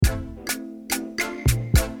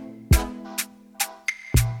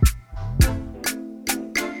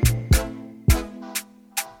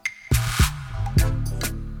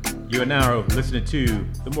You are now listening to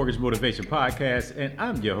the Mortgage Motivation Podcast, and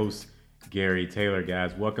I'm your host, Gary Taylor.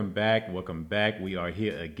 Guys, welcome back. We are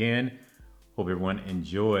here again. Hope everyone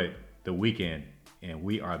enjoyed the weekend, and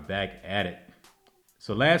we are back at it.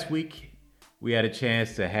 So last week, we had a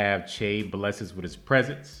chance to have Che bless us with his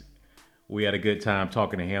presence. We had a good time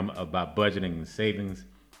talking to him about budgeting and savings,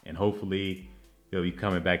 and hopefully he'll be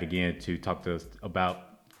coming back again to talk to us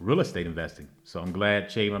about real estate investing. So I'm glad,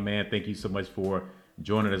 Che, my man, thank you so much for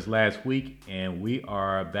joining us last week, and we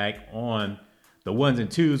are back on the ones and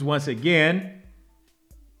twos once again.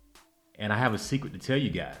 And I have a secret to tell you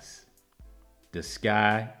guys. The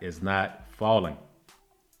sky is not falling.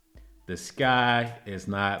 The sky is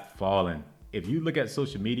not falling. If you look at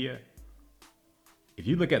social media, if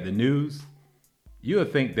you look at the news, you'll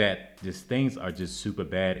think that just things are just super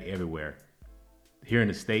bad everywhere. Here in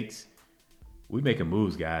the States, we making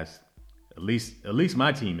moves, guys. At least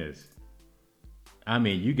my team is. I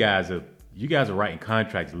mean, you guys are writing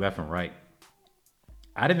contracts left and right.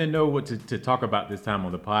 I didn't even know what to talk about this time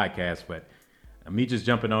on the podcast, but me just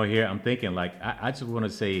jumping on here, I'm thinking I just want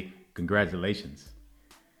to say congratulations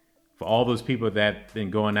for all those people that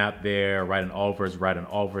been going out there writing offers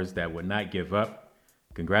that would not give up.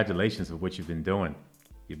 Congratulations for what you've been doing.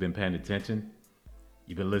 You've been paying attention.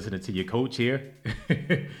 You've been listening to your coach here.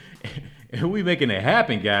 And we making it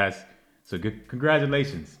happen, guys. So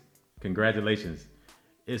congratulations.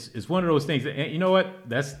 It's one of those things. And you know what?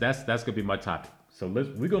 That's gonna be my topic. So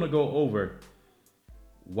we're gonna go over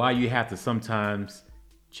why you have to sometimes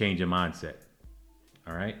change your mindset.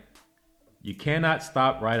 All right. You cannot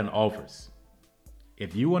stop writing offers.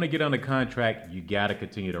 If you want to get on a contract, you gotta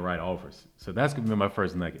continue to write offers. So that's gonna be my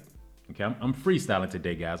first nugget. Okay, I'm freestyling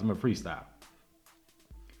today, guys. I'm a freestyle.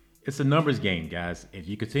 It's a numbers game, guys. If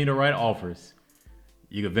you continue to write offers,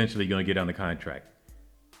 you're eventually gonna get on the contract.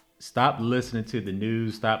 Stop listening to the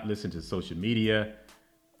news. Stop listening to social media.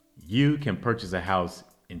 You can purchase a house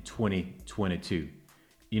in 2022.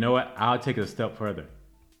 You know what? I'll take it a step further.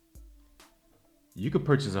 You can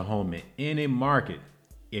purchase a home in any market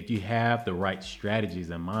if you have the right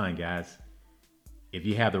strategies in mind, guys. If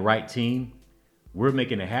you have the right team, we're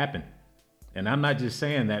making it happen. And I'm not just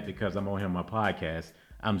saying that because I'm on here on my podcast.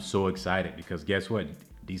 I'm so excited because guess what?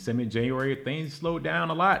 December and January, things slowed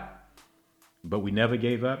down a lot. But we never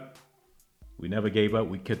gave up. We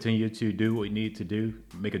continue to do what we need to do,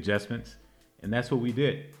 make adjustments. And that's what we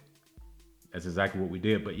did. That's exactly what we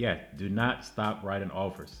did. But yeah, do not stop writing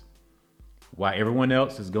offers. While everyone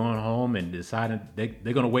else is going home and deciding they're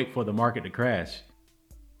going to wait for the market to crash,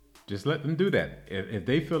 just let them do that. If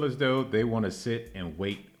they feel as though they want to sit and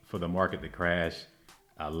wait for the market to crash,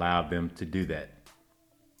 allow them to do that.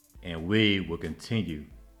 And we will continue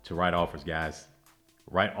to write offers, guys.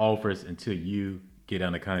 Write offers until you get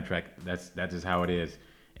on the contract. That's just how it is.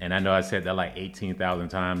 And I know I said that like 18,000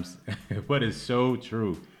 times, but it's so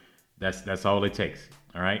true. That's all it takes.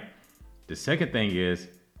 All right. The second thing is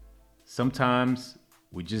sometimes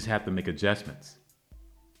we just have to make adjustments.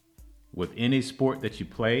 With any sport that you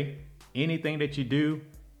play, anything that you do,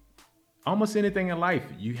 almost anything in life,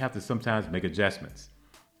 you have to sometimes make adjustments.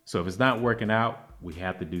 So if it's not working out, we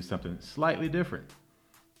have to do something slightly different.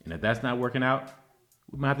 And if that's not working out,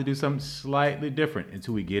 we might have to do something slightly different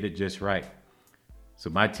until we get it just right. So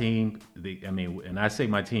my team, and I say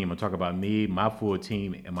my team, I'm talking about me, my full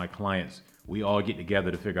team, and my clients. We all get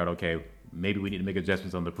together to figure out, okay, maybe we need to make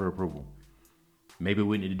adjustments on the pre-approval. Maybe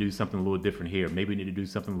we need to do something a little different here. Maybe we need to do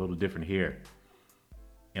something a little different here.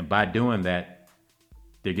 And by doing that,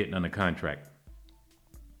 they're getting on the contract.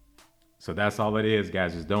 So that's all it is,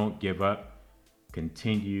 guys. Just don't give up.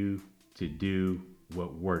 Continue to do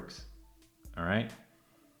what works. All right.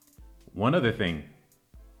 One other thing,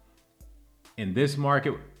 in this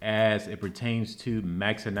market, as it pertains to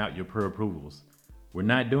maxing out your pre-approvals, we're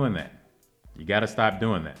not doing that. You got to stop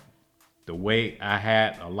doing that. The way I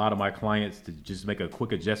had a lot of my clients to just make a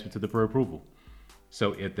quick adjustment to the pre-approval.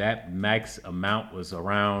 So if that max amount was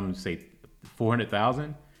around, say,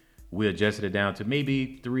 400,000, we adjusted it down to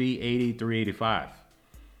maybe 380, 385.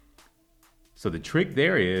 So the trick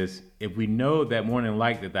there is, if we know that more than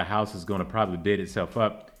likely that the house is going to probably bid itself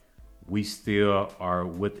up, we still are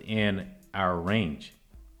within our range.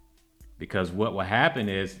 Because what will happen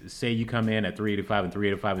is, say you come in at 385 and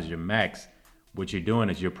 385 is your max, what you're doing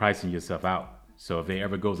is you're pricing yourself out. So if it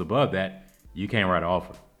ever goes above that, you can't write an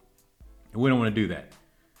offer. And we don't want to do that.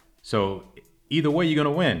 So either way, you're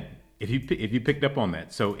going to win if you picked up on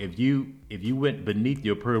that. So if you went beneath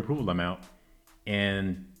your pre-approval amount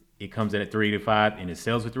and it comes in at 385 and it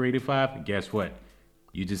sells for 385, guess what?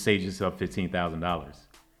 You just saved yourself $15,000.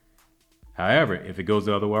 However, if it goes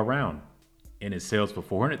the other way around, and it sells for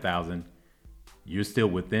 400,000, you're still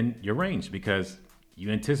within your range because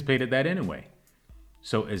you anticipated that anyway.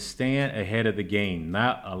 So it's staying ahead of the game,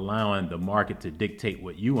 not allowing the market to dictate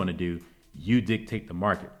what you want to do. You dictate the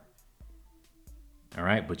market. All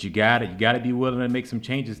right, but you gotta be willing to make some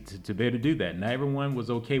changes to be able to do that. Not everyone was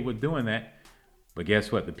okay with doing that, but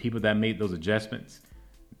guess what? The people that made those adjustments,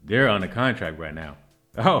 they're on a contract right now.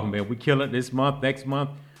 Oh man, we kill it this month. Next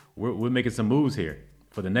month, we're making some moves here.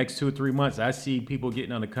 For the next 2 or 3 months, I see people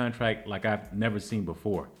getting on a contract like I've never seen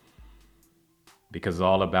before, because it's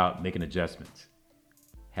all about making adjustments,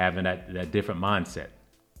 having that different mindset,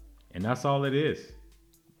 and that's all it is.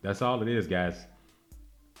 That's all it is, guys.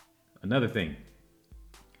 Another thing.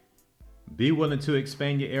 Be willing to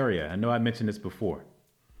expand your area. I know I mentioned this before,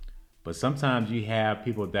 but sometimes you have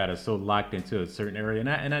people that are so locked into a certain area.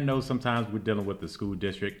 And I know sometimes we're dealing with the school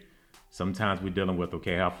district. Sometimes we're dealing with,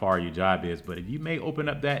 okay, how far your job is. But if you may open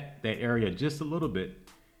up that area just a little bit,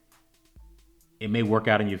 it may work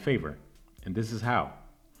out in your favor. And this is how.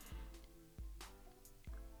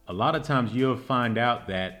 A lot of times you'll find out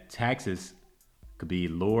that taxes could be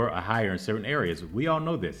lower or higher in certain areas. We all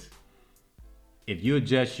know this. If you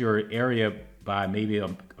adjust your area by maybe a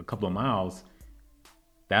couple of miles,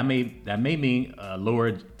 that may mean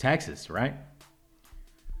lower taxes, right?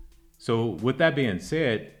 So with that being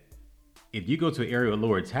said, if you go to an area with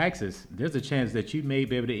lower taxes, there's a chance that you may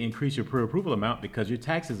be able to increase your pre-approval amount because your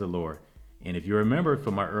taxes are lower. And if you remember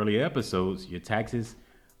from our earlier episodes, your taxes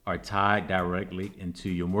are tied directly into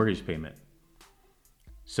your mortgage payment.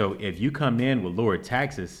 So if you come in with lower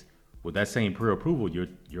taxes, with that same pre-approval,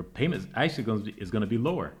 your payment actually is going to be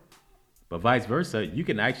lower. But vice versa, you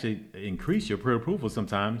can actually increase your pre-approval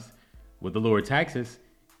sometimes with the lower taxes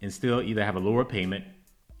and still either have a lower payment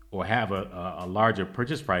or have a larger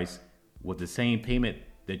purchase price with the same payment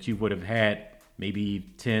that you would have had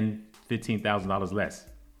maybe $10,000, $15,000 less.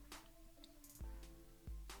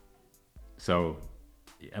 So,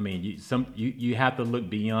 I mean, you have to look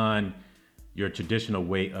beyond your traditional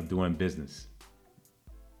way of doing business.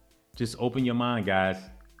 Just open your mind, guys.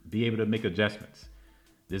 Be able to make adjustments.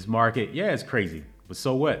 This market, yeah, it's crazy, but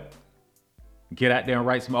so what? Get out there and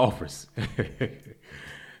write some offers.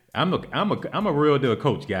 I'm a real deal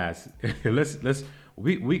coach, guys.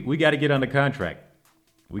 We got to get on the contract.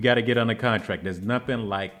 We got to get on the contract. There's nothing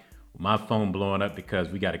like my phone blowing up because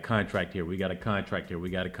we got a contract here. We got a contract here. We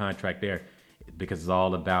got a contract there, because it's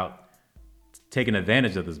all about taking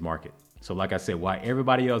advantage of this market. So like I said, while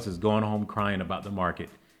everybody else is going home crying about the market,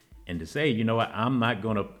 and to say, you know what, I'm not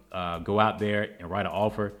going to go out there and write an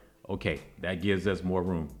offer. Okay, that gives us more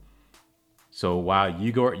room. So while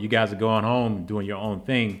you guys are going home doing your own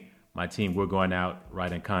thing, my team, we're going out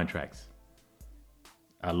writing contracts.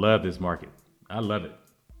 I love this market. I love it.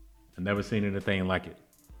 I've never seen anything like it.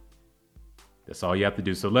 That's all you have to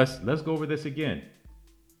do. So let's go over this again.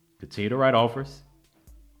 Continue to write offers,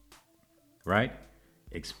 right?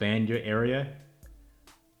 Expand your area.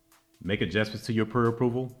 Make adjustments to your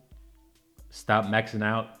pre-approval. Stop maxing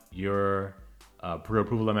out your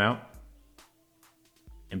pre-approval amount,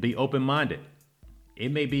 and be open-minded.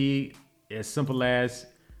 It may be as simple as,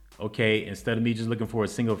 okay, instead of me just looking for a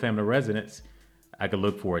single-family residence, I could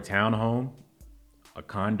look for a townhome, a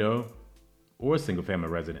condo, or a single-family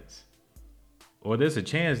residence. Or there's a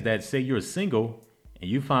chance that, say you're single and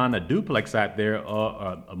you find a duplex out there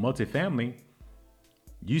or a multifamily,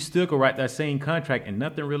 you still could write that same contract and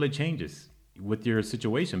nothing really changes with your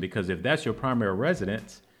situation, because if that's your primary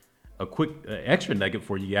residence, a quick extra nugget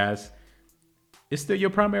for you guys, it's still your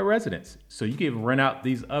primary residence. So you can rent out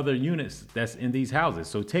these other units that's in these houses.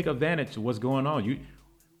 So take advantage of what's going on.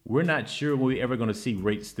 We're not sure when we're ever going to see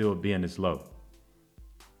rates still being this low.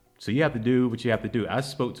 So you have to do what you have to do. I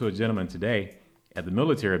spoke to a gentleman today at the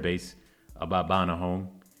military base about buying a home.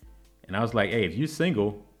 And I was like, hey, if you're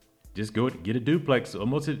single, just go get a duplex or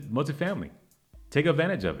multifamily. Take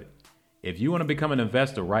advantage of it. If you want to become an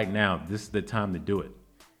investor right now, this is the time to do it.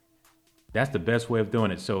 That's the best way of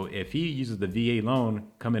doing it. So if he uses the VA loan,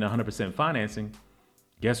 come in 100% financing,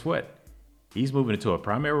 guess what? He's moving into a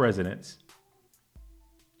primary residence,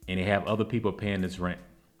 and he have other people paying this rent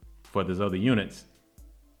for those other units.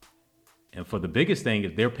 And for the biggest thing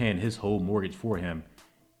is they're paying his whole mortgage for him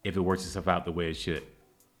if it works itself out the way it should,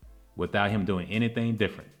 without him doing anything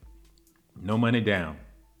different. No money down,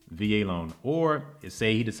 VA loan. Or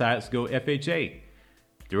say he decides to go FHA,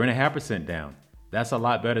 3.5% down. That's a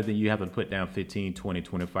lot better than you having to put down 15, 20,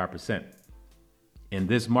 25% in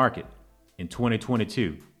this market in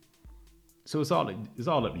 2022. So it's all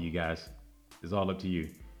up to you guys. It's all up to you.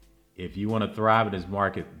 If you want to thrive in this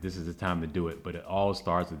market, this is the time to do it. But it all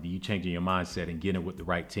starts with you changing your mindset and getting with the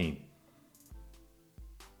right team.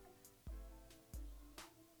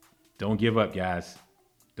 Don't give up, guys.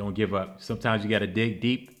 Don't give up. Sometimes you got to dig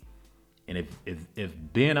deep. And if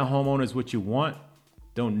being a homeowner is what you want,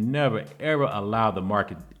 don't never, ever allow the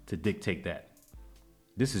market to dictate that.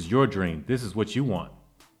 This is your dream. This is what you want.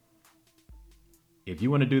 If you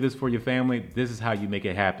want to do this for your family, this is how you make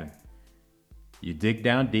it happen. You dig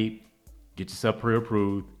down deep, get yourself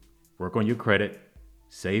pre-approved, work on your credit,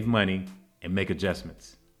 save money, and make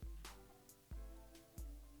adjustments.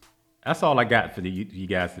 That's all I got for you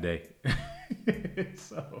guys today.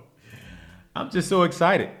 So I'm just so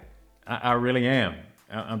excited. I really am.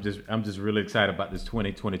 I'm just really excited about this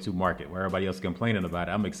 2022 market where everybody else is complaining about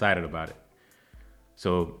it. I'm excited about it.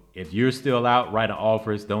 So if you're still out writing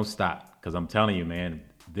offers, don't stop, because I'm telling you, man,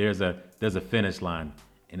 there's a finish line,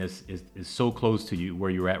 and it's so close to you where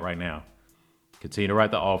you're at right now. Continue to write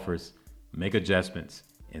the offers, make adjustments,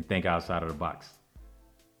 and think outside of the box.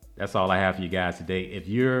 That's all I have for you guys today. If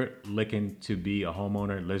you're looking to be a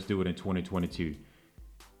homeowner, let's do it in 2022.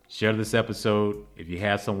 Share this episode. If you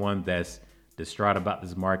have someone that's distraught about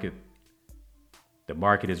this market, the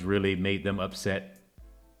market has really made them upset,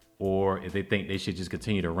 or if they think they should just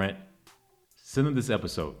continue to rent, send them this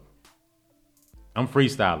episode. I'm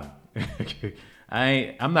freestyling.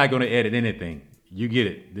 I'm not going to edit anything. You get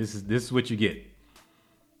it. This is what you get.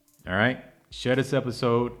 All right. Share this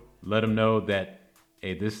episode. Let them know that,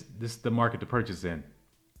 hey, this is the market to purchase in.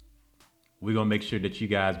 We're going to make sure that you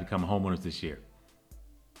guys become homeowners this year.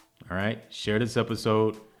 All right. Share this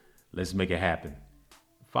episode. Let's make it happen.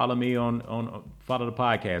 Follow me follow the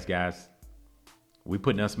podcast, guys. We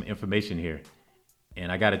putting out some information here,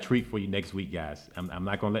 and I got a treat for you next week, guys. I'm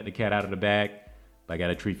not going to let the cat out of the bag, but I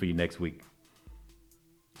got a treat for you next week.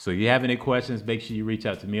 So if you have any questions, make sure you reach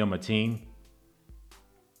out to me on my team.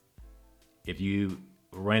 If you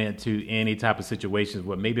run into any type of situations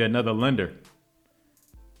with maybe another lender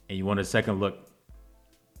and you want a second look,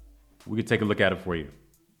 we could take a look at it for you.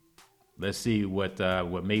 Let's see what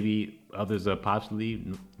maybe others are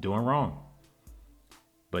possibly doing wrong.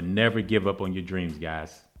 But never give up on your dreams,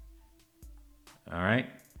 guys. All right?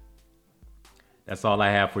 That's all I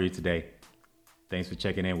have for you today. Thanks for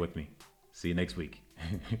checking in with me. See you next week.